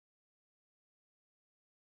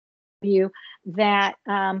you that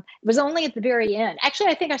it was only at the very end. Actually,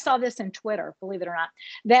 I think I saw this in Twitter, believe it or not,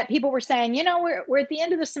 that people were saying, you know, we're at the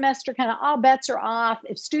end of the semester, kind of all bets are off.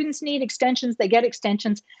 If students need extensions, they get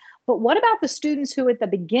extensions. But what about the students who at the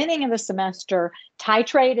beginning of the semester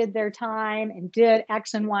titrated their time and did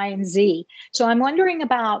X and Y and Z? So I'm wondering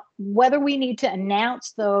about whether we need to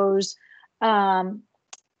announce those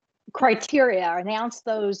criteria or announce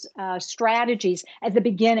those strategies at the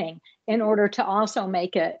beginning in order to also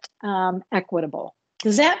make it equitable.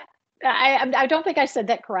 Does that, I don't think I said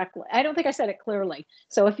that correctly. I don't think I said it clearly.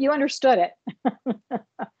 So if you understood it,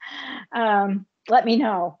 let me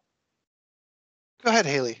know. Go ahead,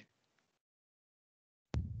 Haley.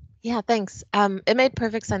 Yeah, thanks. It made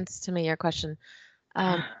perfect sense to me, your question.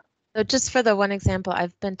 So just for the one example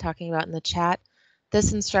I've been talking about in the chat,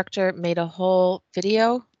 this instructor made a whole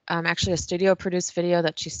video, actually a studio produced video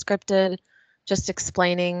that she scripted, just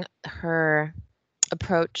explaining her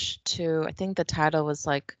approach to, I think the title was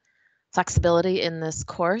like flexibility in this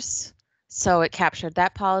course. So it captured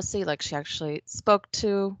that policy, like she actually spoke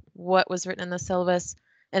to what was written in the syllabus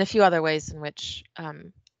and a few other ways in which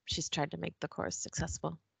she's tried to make the course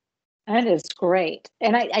accessible. That is great.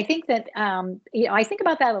 And I think that, you know, I think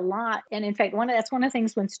about that a lot. And in fact, that's one of the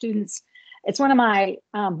things when students, it's one of my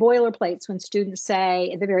boilerplates when students say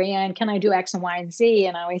at the very end, can I do X and Y and Z?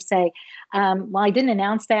 And I always say, well, I didn't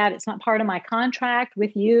announce that. It's not part of my contract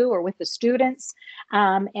with you or with the students.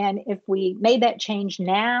 And if we made that change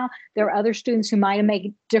now, there are other students who might have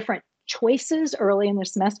made different choices early in the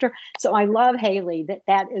semester. So I love, Haley,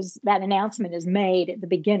 that announcement is made at the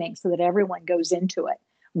beginning so that everyone goes into it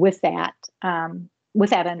with that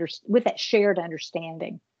shared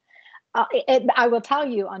understanding. I will tell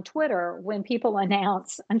you on Twitter when people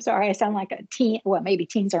announce, I'm sorry, I sound like a teen. Well, maybe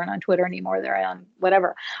teens aren't on Twitter anymore. They're on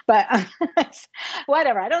whatever, but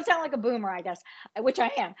whatever. I don't sound like a boomer, I guess, which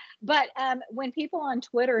I am. But when people on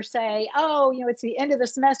Twitter say, oh, you know, it's the end of the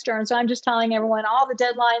semester. And so I'm just telling everyone all the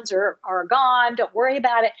deadlines are gone. Don't worry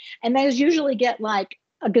about it. And those usually get like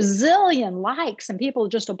a gazillion likes and people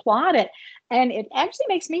just applaud it. And it actually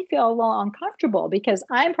makes me feel a little uncomfortable because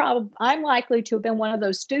I'm likely to have been one of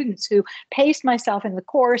those students who paced myself in the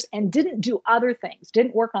course and didn't do other things,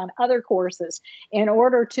 didn't work on other courses in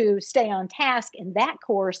order to stay on task in that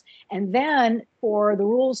course. And then for the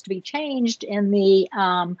rules to be changed in the,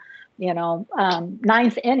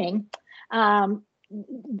 ninth inning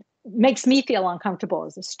makes me feel uncomfortable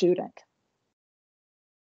as a student.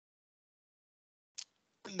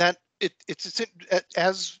 That it's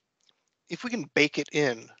as if we can bake it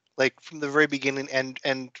in like from the very beginning,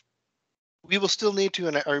 and we will still need to.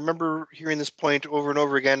 And I remember hearing this point over and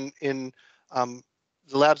over again in the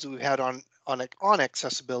labs that we've had on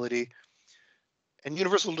accessibility and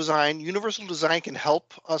universal design. Universal design can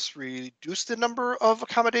help us reduce the number of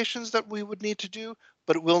accommodations that we would need to do,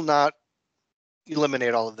 but it will not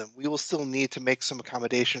eliminate all of them. We will still need to make some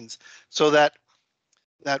accommodations so that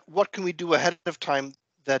what can we do ahead of time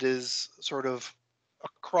that is sort of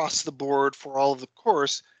across the board for all of the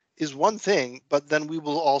course is one thing, but then we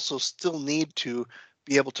will also still need to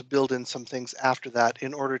be able to build in some things after that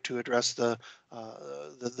in order to address the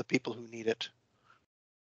people who need it.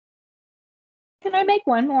 Can I make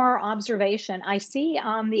one more observation? I see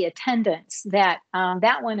on the attendance that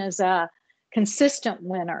that one is a consistent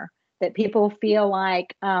winner, that people feel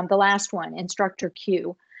like the last one, instructor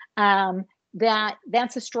Q,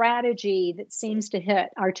 that's a strategy that seems to hit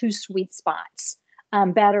our two sweet spots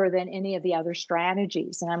better than any of the other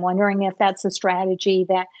strategies. And I'm wondering if that's a strategy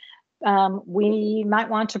that we might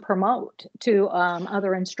want to promote to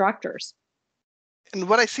other instructors. And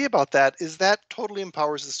what I see about that is that totally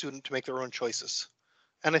empowers the student to make their own choices.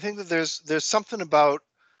 And I think that there's something about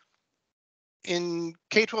in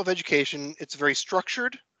K-12 education, it's very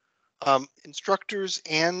structured. Instructors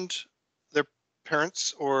and their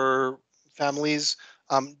parents or families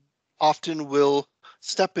often will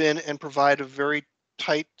step in and provide a very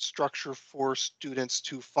tight structure for students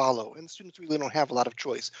to follow. And students really don't have a lot of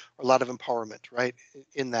choice or a lot of empowerment, right,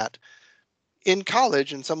 in that. In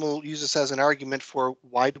college, and some will use this as an argument for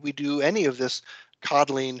why do we do any of this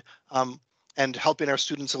coddling and helping our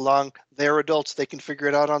students along? They're adults, they can figure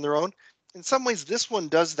it out on their own. In some ways, this one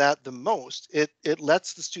does that the most. It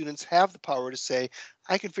lets the students have the power to say,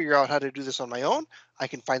 I can figure out how to do this on my own. I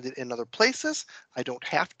can find it in other places. I don't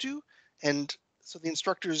have to. And so the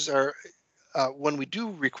instructors are, when we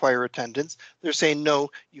do require attendance, they're saying, no,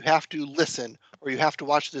 you have to listen or you have to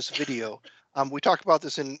watch this video. We talk about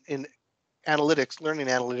this in analytics, learning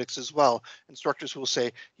analytics as well. Instructors will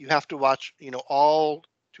say, you have to watch, all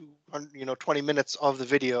 20 minutes of the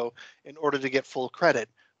video in order to get full credit.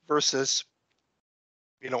 Versus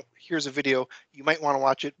here's a video, you might want to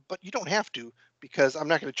watch it, but you don't have to, because I'm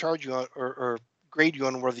not going to charge you or grade you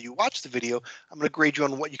on whether you watch the video. I'm going to grade you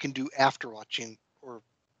on what you can do after watching, or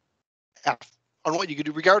on what you can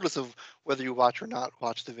do regardless of whether you watch or not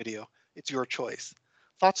watch the video. It's your choice.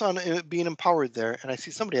 Thoughts on being empowered there? And I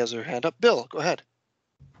see somebody has their hand up. Bill, go ahead.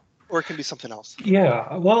 Or it can be something else.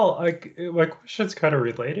 Yeah, well, my question's kind of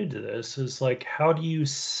related to this, is like, how do you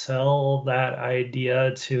sell that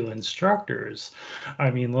idea to instructors?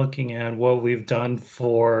 I mean, looking at what we've done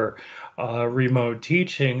for remote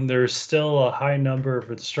teaching, there's still a high number of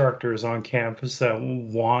instructors on campus that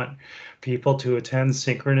want people to attend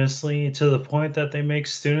synchronously, to the point that they make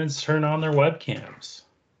students turn on their webcams.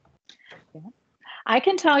 I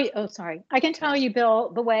can tell you, I can tell you,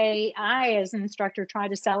 Bill, the way I, as an instructor, try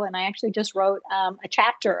to sell it. And I actually just wrote a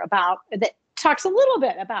chapter about that talks a little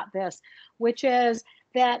bit about this, which is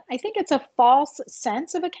that I think it's a false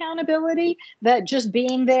sense of accountability, that just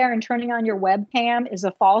being there and turning on your webcam is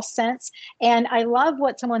a false sense. And I love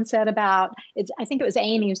what someone said about it's, I think it was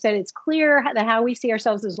Amy who said, it's clear that how we see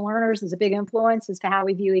ourselves as learners is a big influence as to how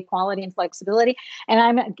we view equality and flexibility. And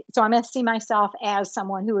I'm going to see myself as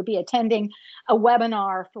someone who would be attending a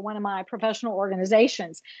webinar for one of my professional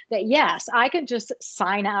organizations, that yes, I could just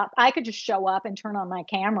sign up, I could just show up and turn on my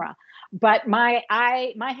camera, but my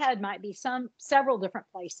head might be several different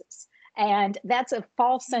places. And that's a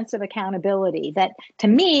false sense of accountability. That, to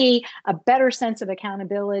me, a better sense of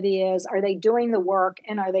accountability is, are they doing the work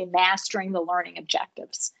and are they mastering the learning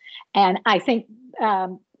objectives? And I think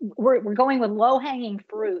we're going with low-hanging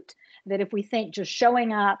fruit, that if we think just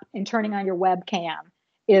showing up and turning on your webcam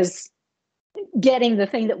is getting the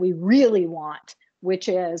thing that we really want, which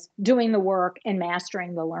is doing the work and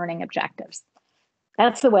mastering the learning objectives.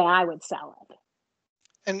 That's the way I would sell it.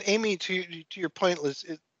 And Amy, to your point, Liz,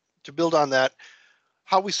 to build on that,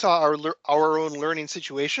 how we saw our own learning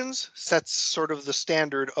situations sets sort of the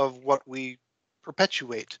standard of what we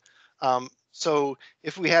perpetuate. So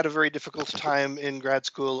if we had a very difficult time in grad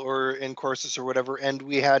school or in courses or whatever, and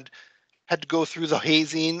we had to go through the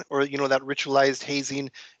hazing, or that ritualized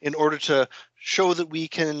hazing, in order to show that we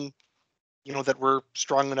can, that we're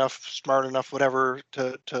strong enough, smart enough, whatever,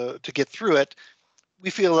 to get through it,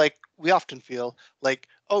 we often feel like,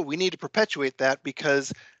 oh, we need to perpetuate that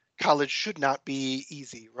because college should not be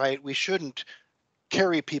easy, right? We shouldn't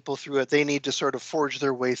carry people through it. They need to sort of forge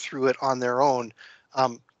their way through it on their own.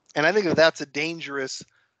 And I think that's a dangerous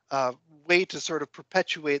way to sort of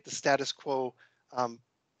perpetuate the status quo and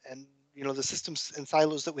the systems and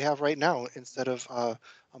silos that we have right now, instead of a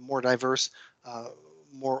more diverse,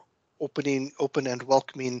 more open and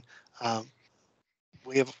welcoming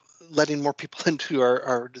way of letting more people into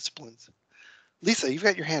our disciplines. Lisa, you've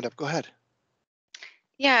got your hand up. Go ahead.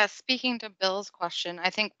 Yeah, speaking to Bill's question,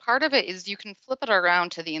 I think part of it is you can flip it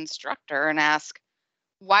around to the instructor and ask,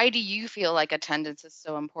 why do you feel like attendance is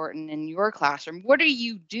so important in your classroom? What are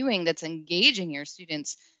you doing that's engaging your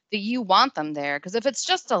students that you want them there? Because if it's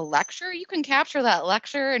just a lecture, you can capture that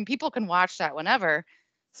lecture and people can watch that whenever.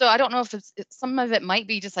 So I don't know if some of it might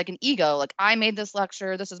be just like an ego, like, I made this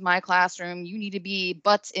lecture, this is my classroom, you need to be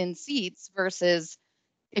butts in seats, versus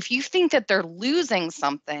if you think that they're losing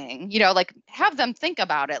something, like, have them think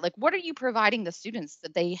about it. Like, what are you providing the students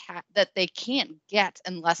that they can't get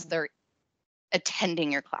unless they're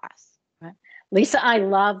attending your class? Right. Lisa, I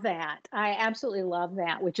love that. I absolutely love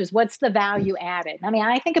that, which is, what's the value added? I mean,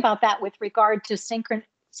 I think about that with regard to synchronous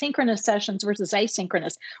sessions versus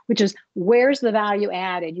asynchronous, which is, where's the value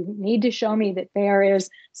added? You need to show me that there is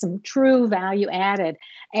some true value added.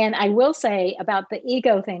 And I will say about the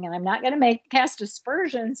ego thing, and I'm not going to cast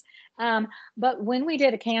aspersions, but when we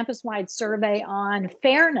did a campus-wide survey on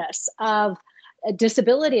fairness of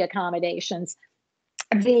disability accommodations,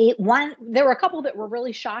 there were a couple that were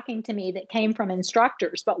really shocking to me that came from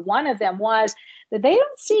instructors, but one of them was that they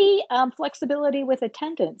don't see flexibility with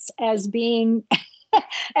attendance as being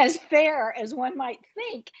as fair as one might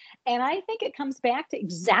think. And I think it comes back to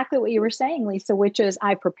exactly what you were saying, Lisa, which is,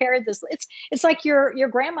 I prepared this. It's like your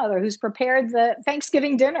grandmother who's prepared the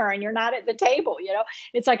Thanksgiving dinner and you're not at the table.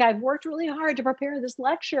 It's like, I've worked really hard to prepare this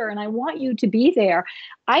lecture and I want you to be there.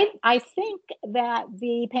 I think that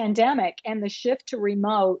the pandemic and the shift to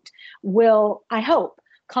remote will, I hope,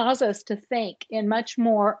 cause us to think in much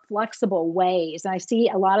more flexible ways. I see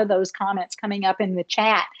a lot of those comments coming up in the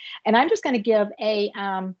chat, and I'm just going to give a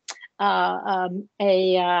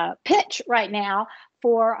pitch right now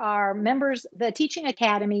for our members, the Teaching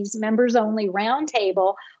Academy's members only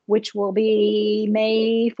roundtable, which will be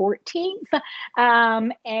May 14th.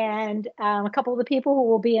 And a couple of the people who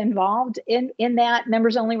will be involved in that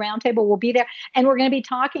members only roundtable will be there. And we're going to be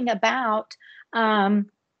talking about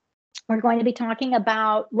We're going to be talking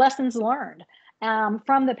about lessons learned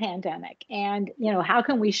from the pandemic, and how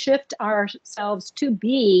can we shift ourselves to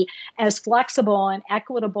be as flexible and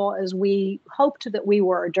equitable as we hoped that we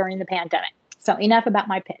were during the pandemic. So enough about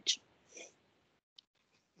my pitch.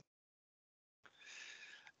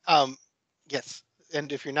 Yes,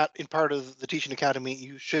 and if you're not in part of the Teaching Academy,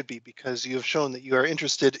 you should be, because you have shown that you are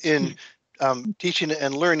interested in teaching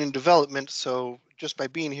and learning development. So just by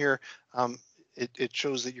being here, it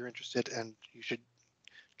shows that you're interested, and you should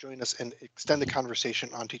join us and extend the conversation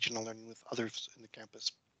on teaching and learning with others in the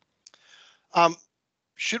campus.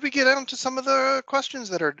 Should we get on to some of the questions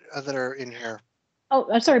that are in here? Oh,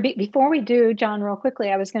 I'm sorry. Before we do, John, real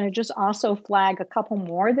quickly, I was going to just also flag a couple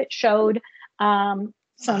more that showed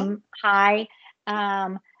some high.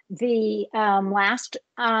 The last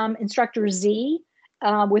instructor Z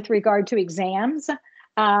with regard to exams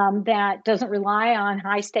that doesn't rely on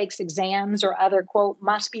high stakes exams or other, quote,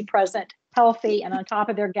 must be present, healthy, and on top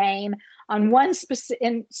of their game on one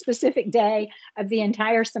specific day of the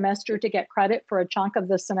entire semester to get credit for a chunk of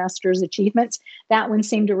the semester's achievements. That one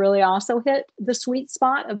seemed to really also hit the sweet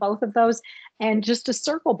spot of both of those. And just to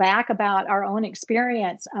circle back about our own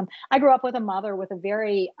experience, I grew up with a mother with a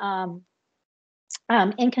very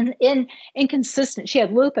inconsistent. She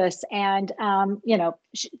had lupus, and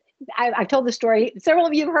I've told the story. Several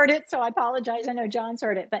of you have heard it, so I apologize. I know John's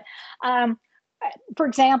heard it, but for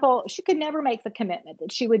example, she could never make the commitment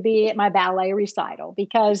that she would be at my ballet recital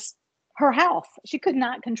because her health, she could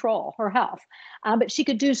not control her health, but she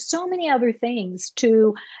could do so many other things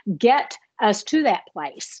to get us to that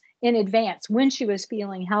place in advance when she was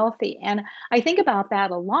feeling healthy. And I think about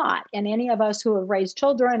that a lot. And any of us who have raised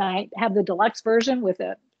children, I have the deluxe version with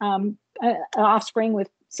an offspring with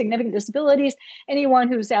significant disabilities, anyone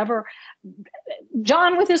who's ever,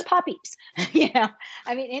 John with his puppies, I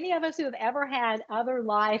mean, any of us who have ever had other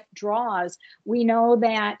life draws, we know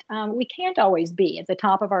that we can't always be at the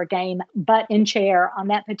top of our game, but in chair on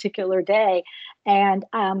that particular day. And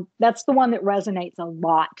that's the one that resonates a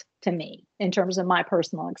lot to me in terms of my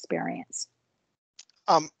personal experience.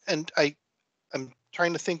 And I'm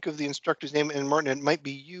trying to think of the instructor's name, and Martin, it might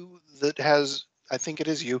be you that has, I think it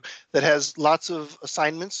is you, that has lots of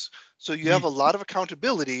assignments. So you have a lot of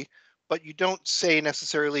accountability, but you don't say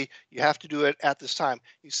necessarily you have to do it at this time.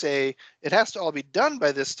 You say it has to all be done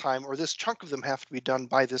by this time, or this chunk of them have to be done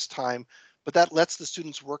by this time. But that lets the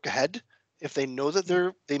students work ahead. If they know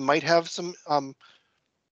that they might have some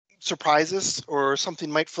surprises or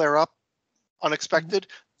something might flare up unexpected,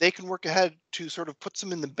 they can work ahead to sort of put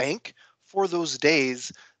some in the bank for those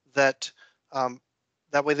days that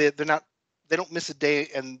that way they don't miss a day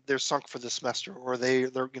and they're sunk for the semester, or they're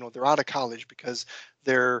out of college because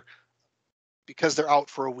they're out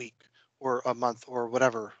for a week or a month or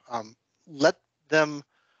whatever. Let them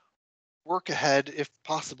work ahead if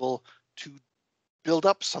possible to build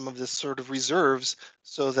up some of this sort of reserves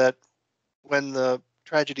so that when the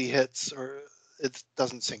tragedy hits, or it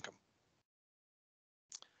doesn't sink them.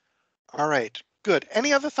 All right, good.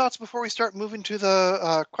 Any other thoughts before we start moving to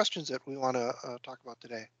the questions that we want to talk about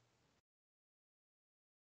today?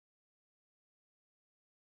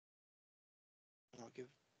 I'll give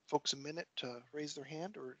folks a minute to raise their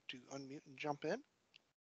hand or to unmute and jump in.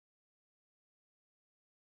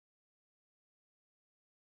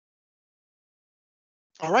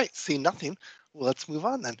 All right, see nothing. Well, let's move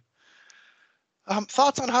on then.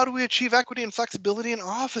 Thoughts on how do we achieve equity and flexibility in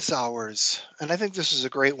office hours? And I think this is a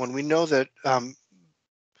great one. We know that the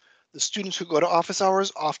students who go to office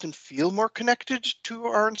hours often feel more connected to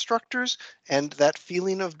our instructors, and that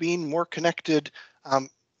feeling of being more connected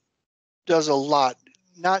does a lot,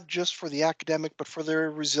 not just for the academic, but for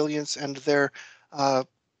their resilience and their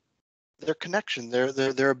connection,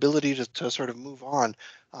 their ability to sort of move on,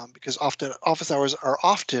 because often office hours are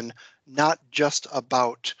often not just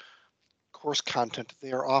about course content.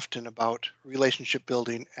 They are often about relationship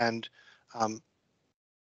building, and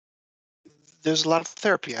there's a lot of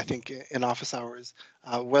therapy, I think, in office hours,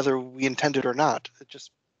 whether we intend it or not, just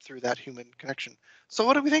through that human connection. So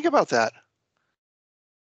what do we think about that?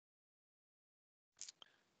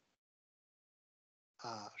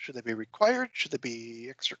 Should they be required? Should they be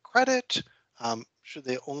extra credit? Should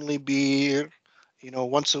they only be,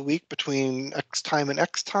 once a week between X time and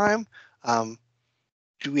X time?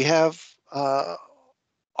 Do we have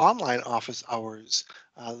online office hours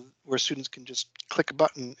where students can just click a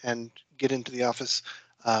button and get into the office,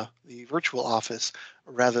 the virtual office,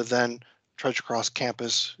 rather than trudge across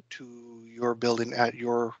campus to your building at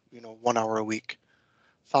your 1 hour a week?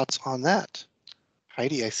 Thoughts on that?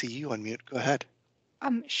 Heidi, I see you unmute. Go ahead.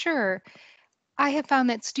 Sure. I have found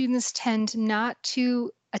that students tend not to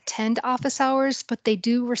attend office hours, but they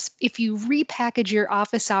do, if you repackage your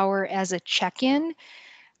office hour as a check-in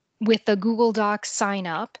with a Google Docs sign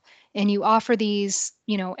up, and you offer these,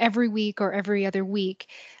 every week or every other week,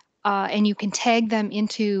 and you can tag them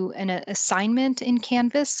into an assignment in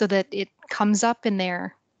Canvas so that it comes up in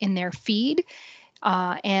their feed,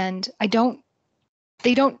 and they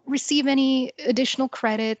don't receive any additional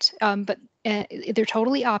credit, but they're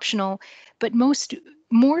totally optional. But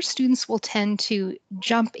more students will tend to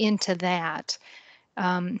jump into that,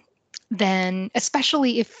 then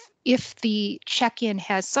especially if the check-in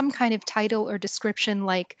has some kind of title or description,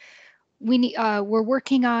 like we're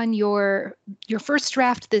working on your first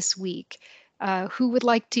draft this week. Who would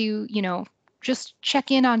like to, just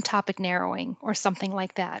check in on topic narrowing or something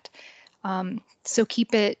like that. So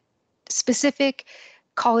keep it specific,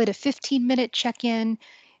 call it a 15-minute check-in,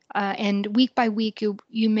 and week by week,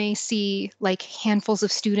 you may see like handfuls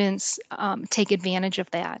of students take advantage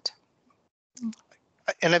of that.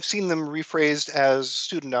 And I've seen them rephrased as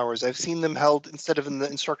student hours. I've seen them held instead of in the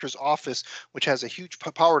instructor's office, which has a huge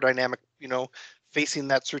power dynamic, facing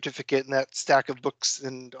that certificate and that stack of books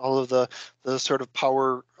and all of the sort of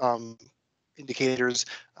power indicators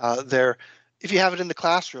there. If you have it in the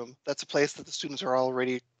classroom, that's a place that the students are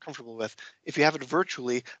already comfortable with. If you have it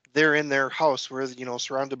virtually, they're in their house where,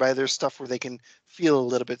 surrounded by their stuff where they can feel a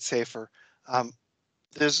little bit safer.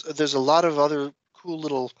 There's a lot of other cool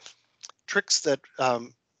little tricks that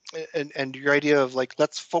and your idea of like,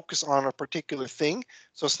 let's focus on a particular thing.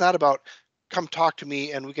 So it's not about come talk to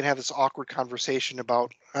me and we can have this awkward conversation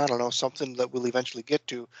about, I don't know, something that we'll eventually get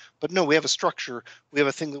to. But no, we have a structure. We have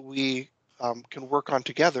a thing that we can work on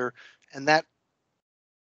together, and that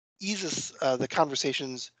eases the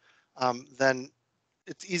conversations. Then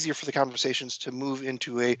it's easier for the conversations to move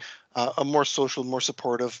into a more social, more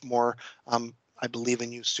supportive, more I believe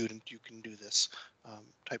in you, student, you can do this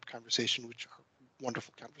type of conversation, which are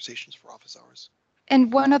wonderful conversations for office hours.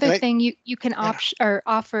 And one other thing you can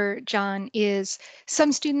offer, John, is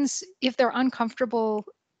some students, if they're uncomfortable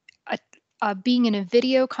being in a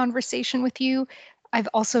video conversation with you, I've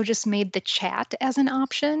also just made the chat as an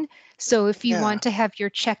option. So if you want to have your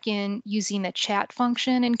check-in using the chat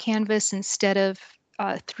function in Canvas instead of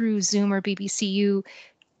through Zoom or BBCU,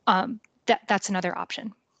 that's another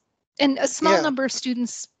option. And a small number of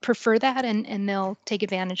students prefer that, and they'll take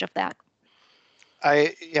advantage of that.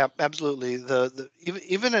 Absolutely. The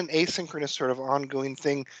even an asynchronous sort of ongoing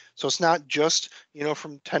thing. So it's not just,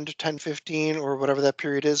 from 10 to 10:15 or whatever that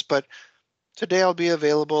period is, but today I'll be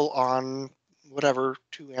available on whatever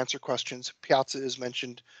to answer questions. Piazza is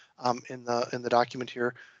mentioned in the document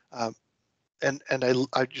here, and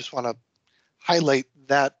I just want to highlight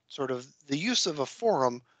that sort of the use of a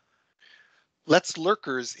forum lets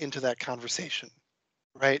lurkers into that conversation,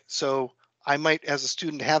 right? So I might, as a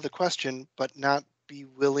student, have the question, but not be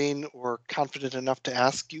willing or confident enough to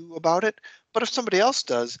ask you about it. But if somebody else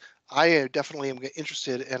does, I definitely am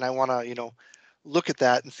interested, and I want to, look at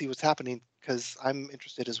that and see what's happening because I'm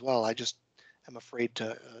interested as well. I just am afraid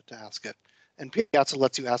to ask it. And Piazza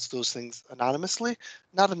lets you ask those things anonymously,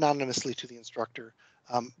 not anonymously to the instructor,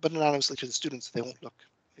 but anonymously to the students. So they won't look,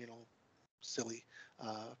 silly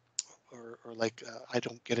or like I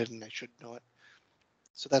don't get it and I should know it.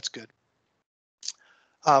 So that's good.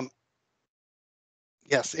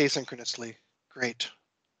 Yes, asynchronously. Great.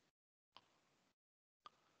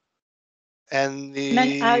 And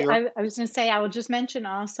I was going to say, I will just mention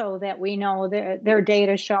also that we know there are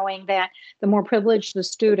data showing that the more privileged the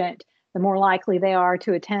student, the more likely they are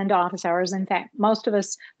to attend office hours. In fact, most of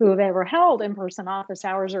us who have ever held in-person office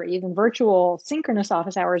hours or even virtual synchronous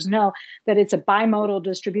office hours know that it's a bimodal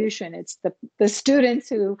distribution. It's the students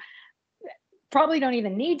who probably don't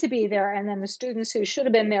even need to be there, and then the students who should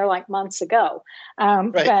have been there like months ago.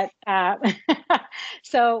 Right. But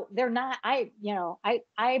so they're not. I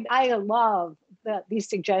love these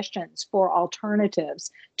suggestions for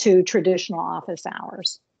alternatives to traditional office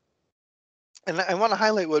hours. And I want to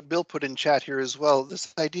highlight what Bill put in chat here as well.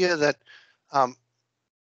 This idea that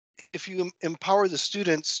if you empower the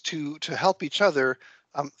students to help each other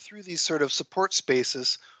through these sort of support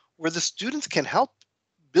spaces where the students can help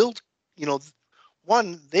build,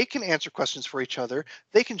 one, they can answer questions for each other.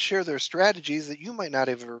 They can share their strategies that you might not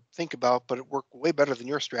ever think about, but it work way better than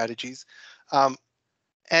your strategies.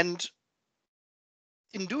 And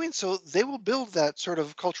in doing so, they will build that sort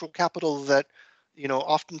of cultural capital that,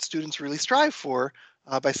 often students really strive for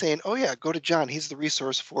by saying, oh yeah, go to John, he's the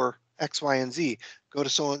resource for X, Y, and Z. Go to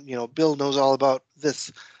someone, Bill knows all about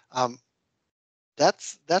this.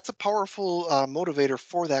 That's a powerful motivator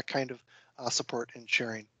for that kind of support and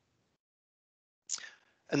sharing.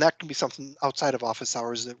 And that can be something outside of office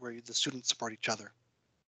hours where the students support each other.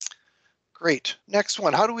 Great. Next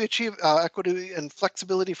one, how do we achieve equity and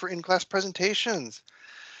flexibility for in-class presentations?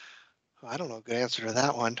 I don't know a good answer to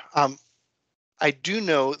that one. I do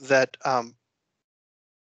know that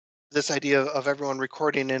this idea of everyone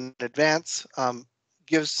recording in advance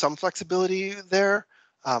gives some flexibility there.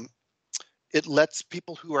 It lets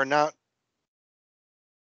people who are not,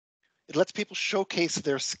 it lets people showcase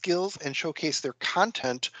their skills and showcase their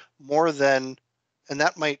content more than, and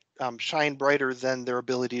that might shine brighter than their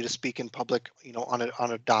ability to speak in public,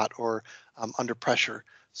 on a dot or under pressure.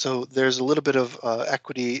 So there's a little bit of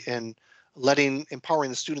equity in empowering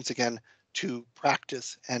the students again to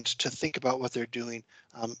practice and to think about what they're doing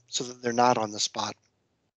so that they're not on the spot.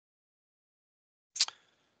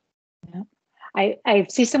 Yeah. I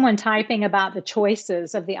see someone typing about the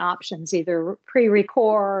choices of the options, either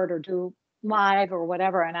pre-record or do live or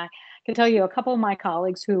whatever. And I can tell you a couple of my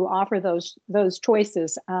colleagues who offer those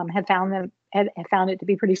choices have found it to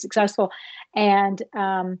be pretty successful. And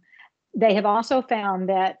they have also found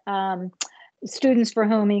that students for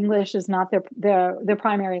whom English is not their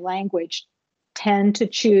primary language tend to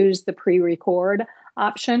choose the pre-record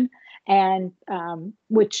option, and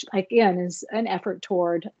which again is an effort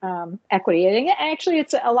toward equity. And actually,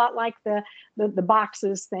 it's a lot like the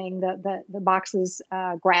boxes thing, the boxes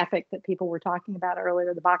graphic that people were talking about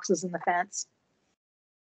earlier, the boxes in the fence.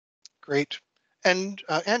 Great. And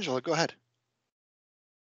Angela, go ahead.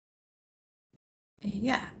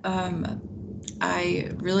 Yeah,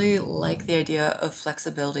 I really like the idea of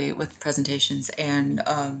flexibility with presentations, and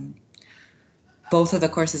both of the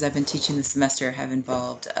courses I've been teaching this semester have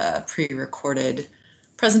involved pre-recorded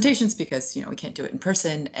presentations because we can't do it in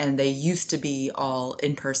person, and they used to be all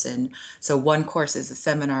in person. So one course is a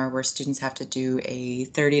seminar where students have to do a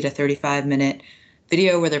 30 to 35 minute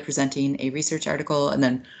video where they're presenting a research article, and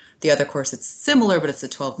then the other course, it's similar, but it's a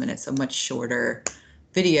 12 minutes, so much shorter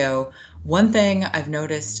video. One thing I've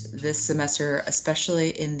noticed this semester, especially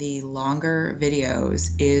in the longer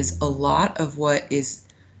videos, is a lot of what is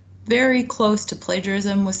very close to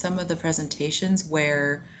plagiarism with some of the presentations,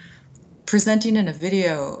 where presenting in a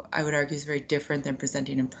video, I would argue, is very different than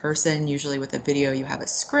presenting in person. Usually with a video, you have a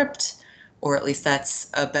script, or at least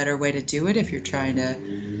that's a better way to do it if you're trying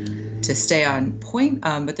to stay on point.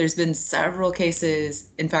 But there's been several cases,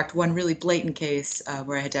 in fact, one really blatant case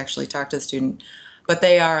where I had to actually talk to the student, but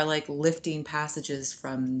they are like lifting passages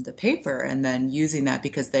from the paper and then using that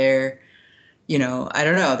because they're, I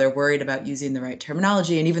don't know, they're worried about using the right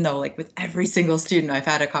terminology. And even though, like, with every single student, I've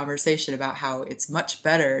had a conversation about how it's much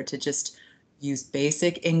better to just use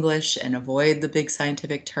basic English and avoid the big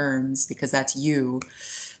scientific terms because that's you.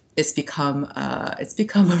 It's become a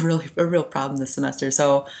real problem this semester.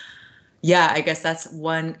 So yeah, I guess that's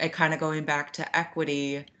one, kind of going back to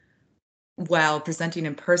equity. While presenting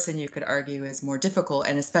in person, you could argue, is more difficult,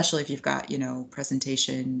 and especially if you've got,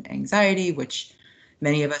 presentation anxiety, which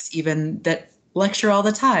many of us, even that lecture all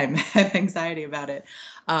the time, have anxiety about it.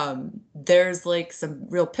 There's like some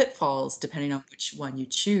real pitfalls depending on which one you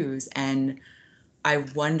choose, and I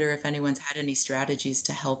wonder if anyone's had any strategies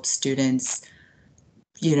to help students,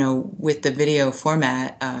 with the video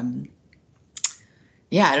format.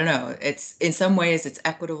 Yeah, I don't know. It's, in some ways it's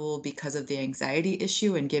equitable because of the anxiety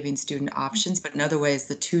issue and giving student options, but in other ways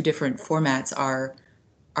the two different formats are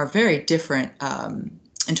very different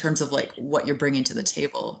in terms of like what you're bringing to the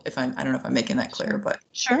table. I don't know if I'm making that clear, but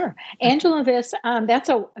Sure, Angela, that's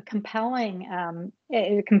a compelling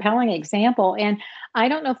example, and I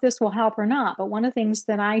don't know if this will help or not. But one of the things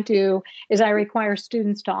that I do is I require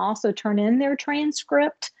students to also turn in their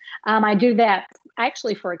transcript. I do that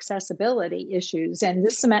actually for accessibility issues, and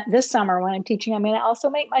this summer when I'm teaching, I'm going to also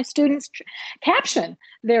make my students caption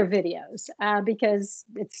their videos because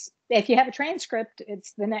if you have a transcript,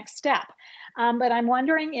 it's the next step. But I'm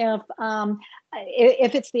wondering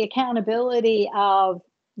if it's the accountability of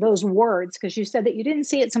those words, because you said that you didn't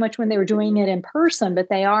see it so much when they were doing it in person, but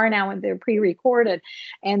they are now when they're pre-recorded,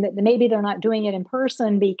 and that maybe they're not doing it in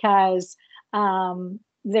person because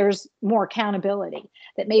there's more accountability,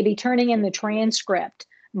 that maybe turning in the transcript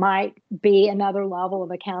might be another level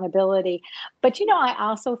of accountability. But, I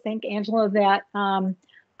also think, Angela, that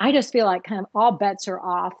I just feel like kind of all bets are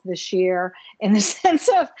off this year in the sense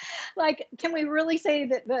of, like, can we really say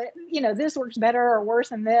that this works better or worse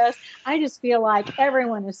than this? I just feel like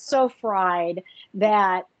everyone is so fried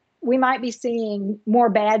that we might be seeing more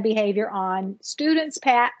bad behavior on students'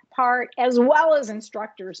 part as well as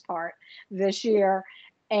instructors' part this year.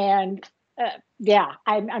 And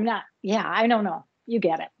I'm not. Yeah, I don't know. You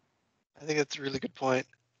get it. I think that's a really good point.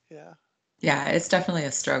 Yeah. Yeah, it's definitely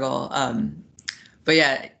a struggle. But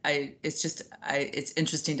yeah, it's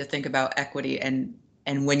interesting to think about equity and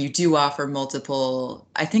when you do offer multiple,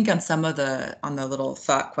 I think on some of on the little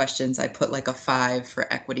thought questions, I put like a 5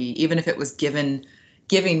 for equity, even if it was giving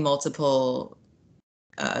multiple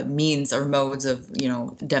means or modes of,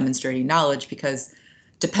 demonstrating knowledge, because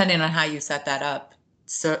depending on how you set that up,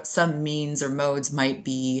 so some means or modes might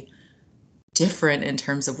be different in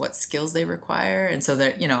terms of what skills they require. And so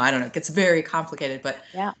that, I don't know, it gets very complicated, but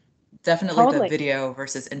Yeah, definitely the totally. video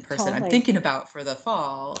versus in person. I'm Totally. thinking about for the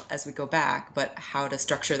fall as we go back, but how to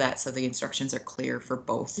structure that so the instructions are clear for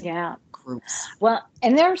both Yeah. groups. Well,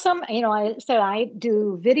 and there are some, I said I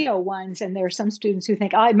do video ones, and there are some students who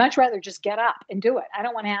think, oh, I'd much rather just get up and do it. I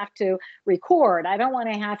don't want to have to record. I don't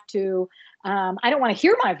want to have to, I don't want to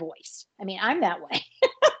hear my voice. I mean, I'm that way.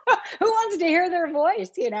 Who wants to hear their voice?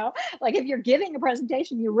 Like if you're giving a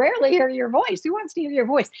presentation, you rarely hear your voice. Who wants to hear your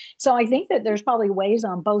voice? So I think that there's probably ways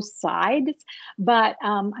on both sides, but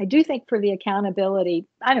I do think for the accountability,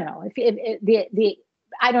 I don't know if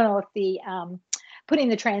I don't know if the putting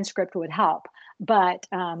the transcript would help, but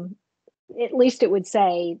at least it would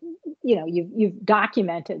say, you've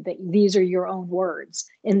documented that these are your own words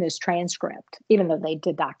in this transcript, even though they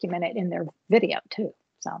did document it in their video too.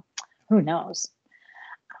 So who knows?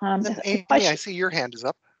 Then Amy, I see your hand is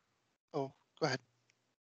up. Oh, go ahead.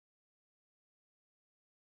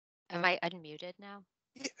 Am I unmuted now?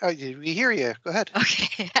 We hear you. Go ahead.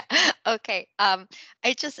 Okay. Okay.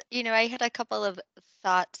 I just, I had a couple of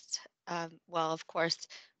thoughts. Well, of course,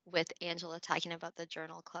 with Angela talking about the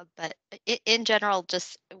journal club, but in general,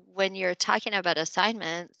 just when you're talking about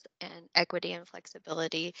assignments and equity and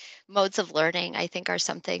flexibility, modes of learning, I think are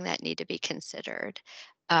something that need to be considered.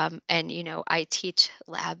 And, I teach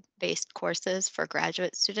lab-based courses for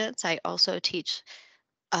graduate students. I also teach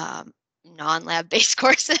non-lab based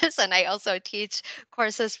courses, and I also teach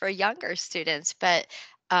courses for younger students. But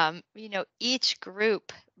each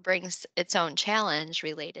group brings its own challenge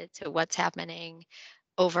related to what's happening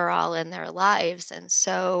overall in their lives. And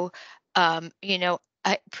so,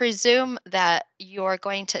 I presume that you're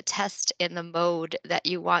going to test in the mode that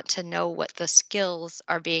you want to know what the skills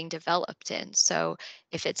are being developed in. So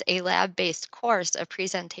if it's a lab-based course, a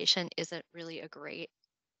presentation isn't really a great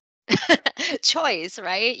choice,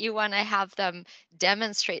 right? You want to have them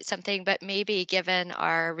demonstrate something, but maybe given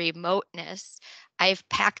our remoteness, I've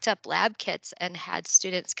packed up lab kits and had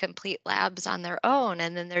students complete labs on their own,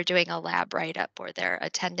 and then they're doing a lab write up, or they're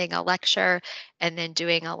attending a lecture and then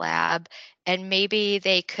doing a lab. And maybe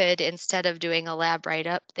they could, instead of doing a lab write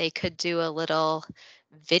up, they could do a little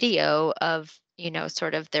video of,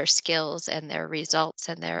 sort of their skills and their results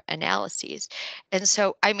and their analyses. And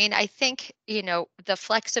so, I mean, I think, the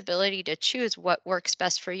flexibility to choose what works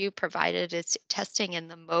best for you, provided it's testing in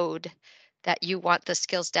the mode that you want the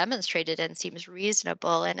skills demonstrated in, seems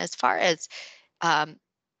reasonable. And as far as, um,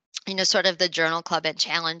 sort of the journal club and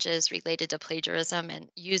challenges related to plagiarism and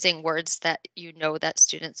using words that that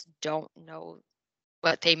students don't know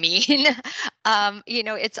what they mean.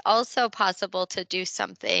 It's also possible to do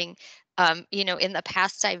something, in the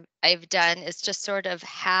past I've done is just sort of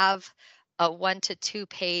have a 1 to 2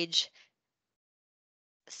 page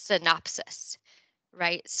synopsis,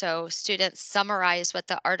 right? So students summarize what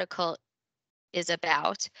the article is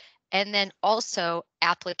about, and then also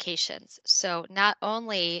applications. So not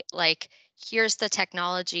only like, here's the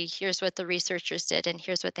technology, here's what the researchers did, and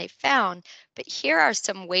here's what they found, but here are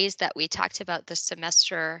some ways that we talked about this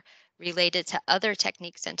semester related to other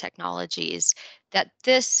techniques and technologies that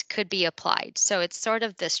this could be applied. So it's sort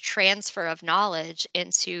of this transfer of knowledge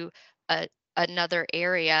into another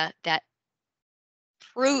area that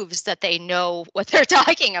proves that they know what they're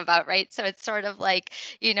talking about, right? So it's sort of like,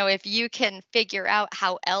 if you can figure out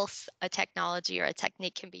how else a technology or a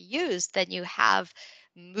technique can be used, then you have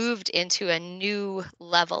moved into a new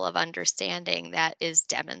level of understanding that is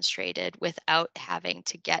demonstrated without having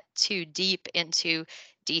to get too deep into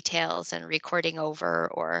details and recording over,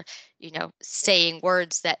 or, saying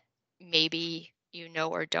words that maybe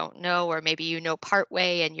or don't know, or maybe part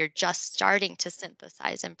way and you're just starting to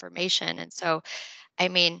synthesize information. And so, I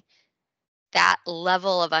mean, that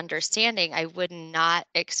level of understanding, I would not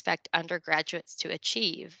expect undergraduates to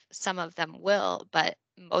achieve. Some of them will, but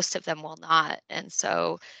most of them will not. And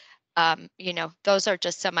so, those are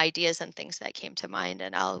just some ideas and things that came to mind.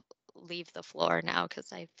 And I'll leave the floor now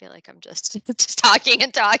because I feel like I'm just, just talking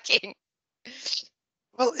and talking.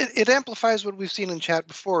 Well, it amplifies what we've seen in chat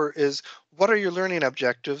before, is what are your learning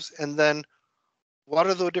objectives? And then what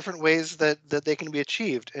are the different ways that they can be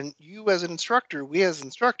achieved? And you as an instructor, we as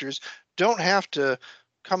instructors, don't have to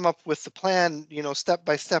come up with the plan,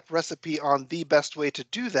 step-by-step recipe on the best way to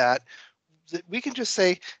do that. we can just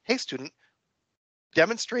say, hey, student,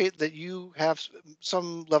 demonstrate that you have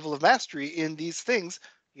some level of mastery in these things.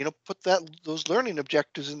 Put those learning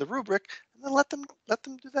objectives in the rubric, and then let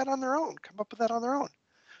them do that on their own. Come up with that on their own.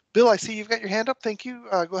 Bill, I see you've got your hand up. Thank you.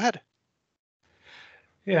 Go ahead.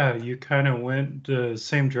 Yeah, you kind of went the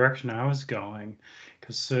same direction I was going.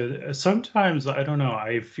 Because sometimes, I don't know,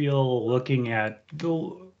 I feel looking at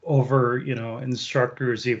over,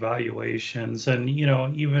 instructors' evaluations and,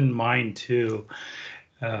 even mine too,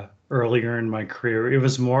 earlier in my career, it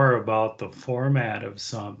was more about the format of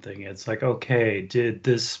something. It's like, okay, did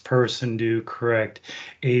this person do correct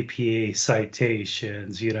APA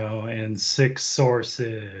citations, and 6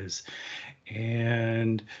 sources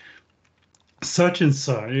and such and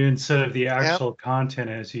such, instead of the actual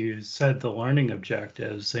content, as you said, the learning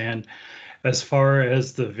objectives. And as far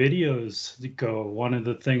as the videos go, one of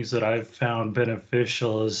the things that I've found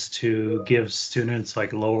beneficial is to give students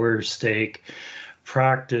like lower stake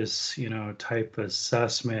practice, type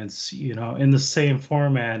assessments, in the same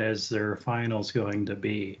format as their finals going to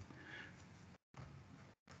be.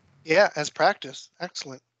 Yeah, as practice.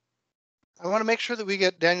 Excellent. I want to make sure that we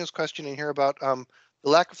get Daniel's question in here about the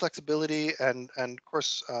lack of flexibility and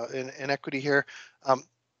course inequity here.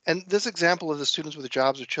 And this example of the students with the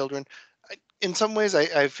jobs or children, in some ways,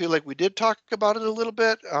 I feel like we did talk about it a little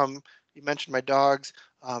bit. You mentioned my dogs,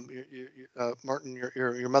 Martin,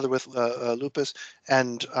 your mother with lupus,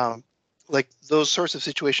 and like those sorts of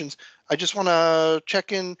situations. I just want to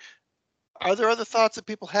check in. Are there other thoughts that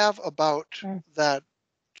people have about that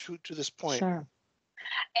to this point? Sure.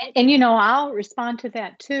 And I'll respond to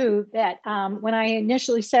that too, that when I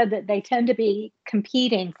initially said that they tend to be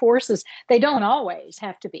competing forces, they don't always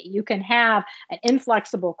have to be. You can have an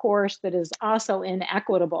inflexible course that is also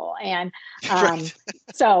inequitable. And Right.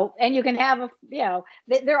 and you can have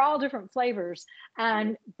they're all different flavors.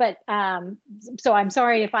 But so I'm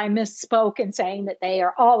sorry if I misspoke in saying that they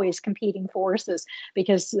are always competing forces,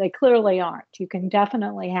 because they clearly aren't. You can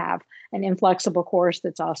definitely have an inflexible course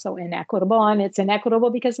that's also inequitable, and it's inequitable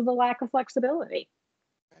because of the lack of flexibility.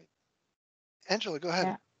 Right. Angela, go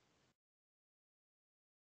ahead.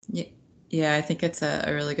 Yeah, I think it's a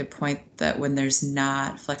really good point that when there's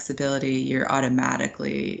not flexibility, you're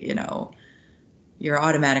automatically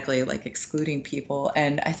like excluding people.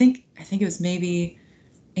 And I think it was maybe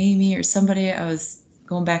Amy or somebody I was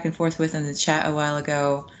going back and forth with in the chat a while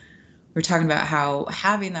ago. We're talking about how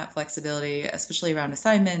having that flexibility, especially around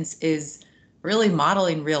assignments, is really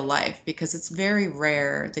modeling real life, because it's very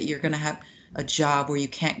rare that you're going to have a job where you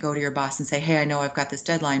can't go to your boss and say, hey, I know I've got this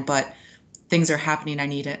deadline, but things are happening. I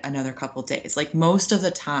need another couple days. Like most of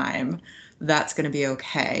the time, that's going to be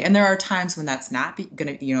okay. And there are times when that's not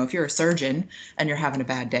going to, if you're a surgeon and you're having a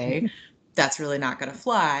bad day, that's really not going to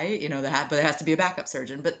fly, but it has to be a backup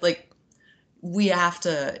surgeon. But like, we have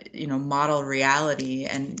to, model reality,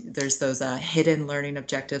 and there's those hidden learning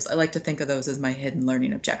objectives. I like to think of those as my hidden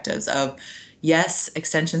learning objectives of, yes,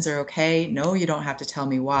 extensions are okay. No, you don't have to tell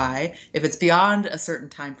me why. If it's beyond a certain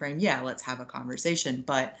time frame, yeah, let's have a conversation.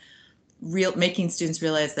 But making students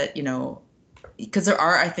realize that, because there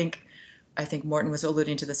are, I think Morton was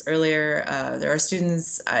alluding to this earlier, there are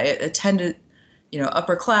students I attended,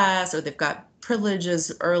 upper class, or they've got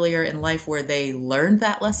privileges earlier in life where they learned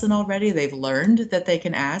that lesson already. They've learned that they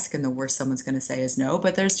can ask, and the worst someone's going to say is no.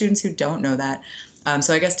 But there are students who don't know that.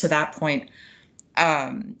 So I guess to that point,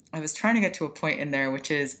 I was trying to get to a point in there,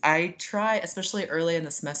 which is I try, especially early in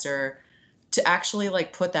the semester, to actually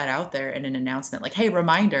like put that out there in an announcement, like, hey,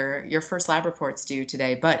 reminder, your first lab report's due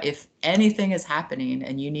today, but if anything is happening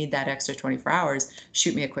and you need that extra 24 hours,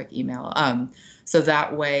 shoot me a quick email. So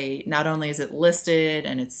that way, not only is it listed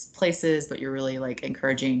and it's places, but you're really like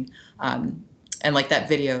encouraging, and like that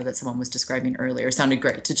video that someone was describing earlier sounded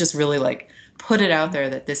great, to just really like put it out there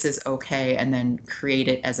that this is okay, and then create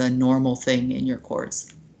it as a normal thing in your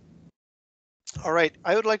course. All right.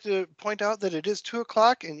 I would like to point out that it is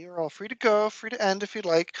 2:00 and you're all free to go, free to end if you'd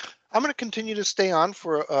like. I'm going to continue to stay on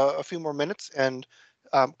for a few more minutes and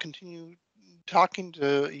continue talking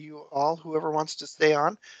to you all, whoever wants to stay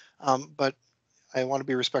on. But I want to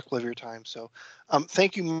be respectful of your time. So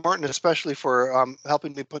thank you, Martin, especially for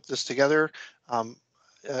helping me put this together,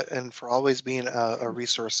 and for always being a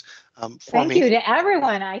resource for me. Thank you to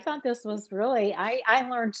everyone. I thought this was really, I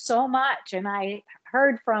learned so much, and I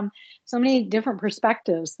heard from so many different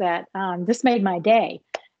perspectives that this made my day,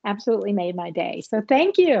 absolutely made my day. So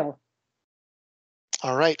thank you.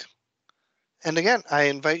 All right. And again, I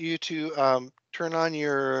invite you to turn on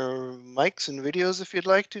your mics and videos if you'd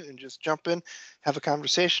like to, and just jump in, have a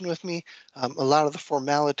conversation with me. A lot of the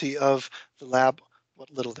formality of the lab, what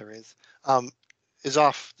little there is, is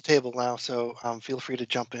off the table now, so feel free to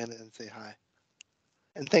jump in and say hi.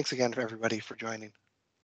 And thanks again for everybody for joining.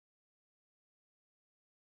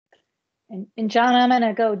 And John, I'm going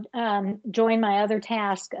to go join my other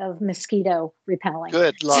task of mosquito repelling.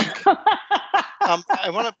 Good luck. I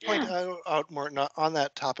want to point out more on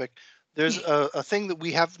that topic. There's a thing that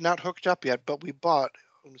we have not hooked up yet, but we bought,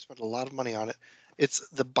 and we spent a lot of money on it. It's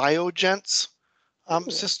the BioGents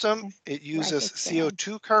system. It uses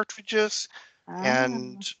CO2 cartridges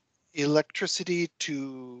and electricity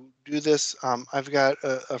to do this. I've got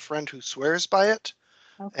a friend who swears by it,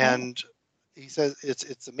 and he says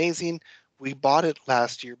it's amazing. We bought it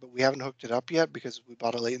last year, but we haven't hooked it up yet because we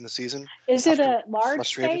bought it late in the season. Is it a large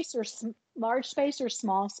space or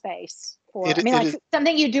small space? Like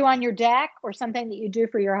something you do on your deck or something that you do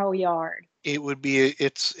for your whole yard? It would be,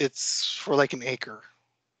 it's for like an acre.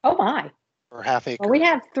 Oh my. Or half acre. Well, we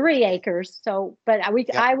have 3 acres, so, but I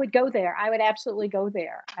would go there. I would absolutely go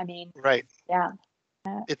there. I mean, right. Yeah.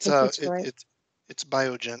 It's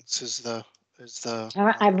BioGents is the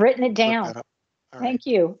I've written it down. Thank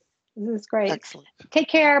you. This is great. Excellent. Take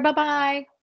care. Bye-bye.